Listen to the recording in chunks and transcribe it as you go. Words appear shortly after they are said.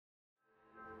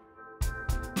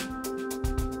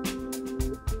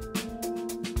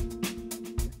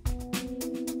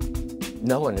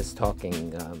no one is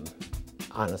talking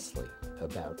honestly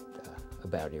about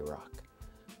Iraq.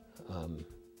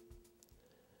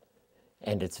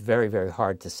 And it's very, very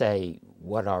hard to say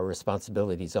what our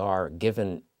responsibilities are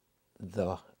given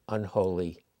the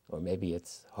unholy, or maybe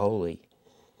it's holy,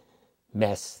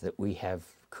 mess that we have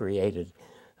created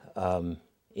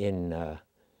in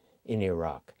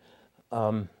Iraq.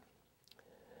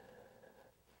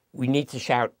 We need to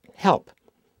shout help.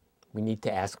 We need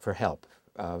to ask for help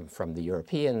from the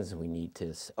Europeans. We need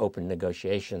to open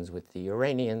negotiations with the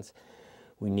Iranians.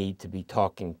 We need to be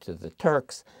talking to the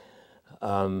Turks.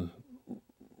 And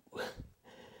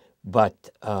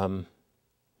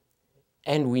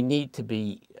we need to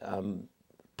be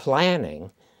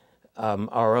planning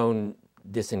our own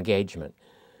disengagement.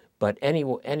 But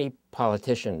any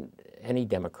politician, any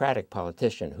democratic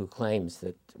politician who claims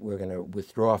that we're going to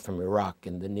withdraw from Iraq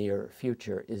in the near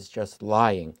future is just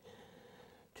lying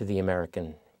to the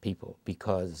American people,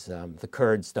 because the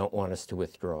Kurds don't want us to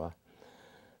withdraw.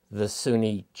 The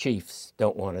Sunni chiefs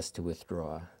don't want us to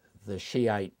withdraw. The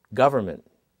Shiite government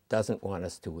doesn't want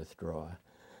us to withdraw.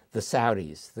 The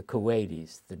Saudis, the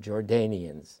Kuwaitis, the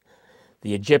Jordanians,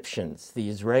 the Egyptians, the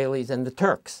Israelis, and the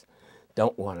Turks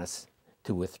don't want us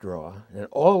to withdraw. And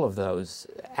all of those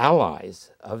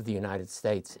allies of the United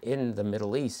States in the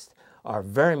Middle East are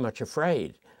very much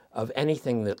afraid of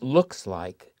anything that looks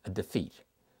like a defeat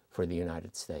for the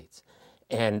United States.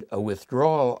 And a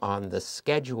withdrawal on the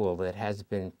schedule that has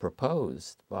been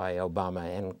proposed by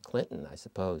Obama and Clinton, I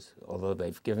suppose, although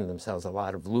they've given themselves a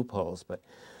lot of loopholes, but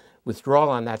withdrawal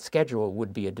on that schedule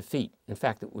would be a defeat. In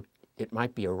fact, it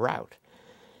might be a rout.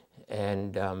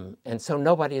 And so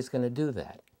nobody is going to do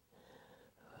that.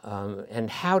 And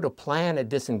how to plan a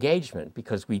disengagement,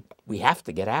 because we have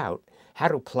to get out, how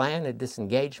to plan a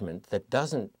disengagement that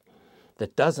doesn't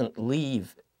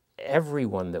leave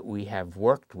everyone that we have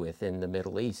worked with in the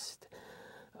Middle East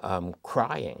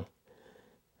crying.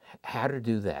 How to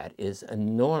do that is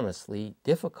enormously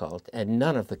difficult, and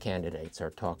none of the candidates are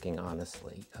talking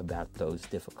honestly about those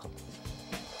difficulties.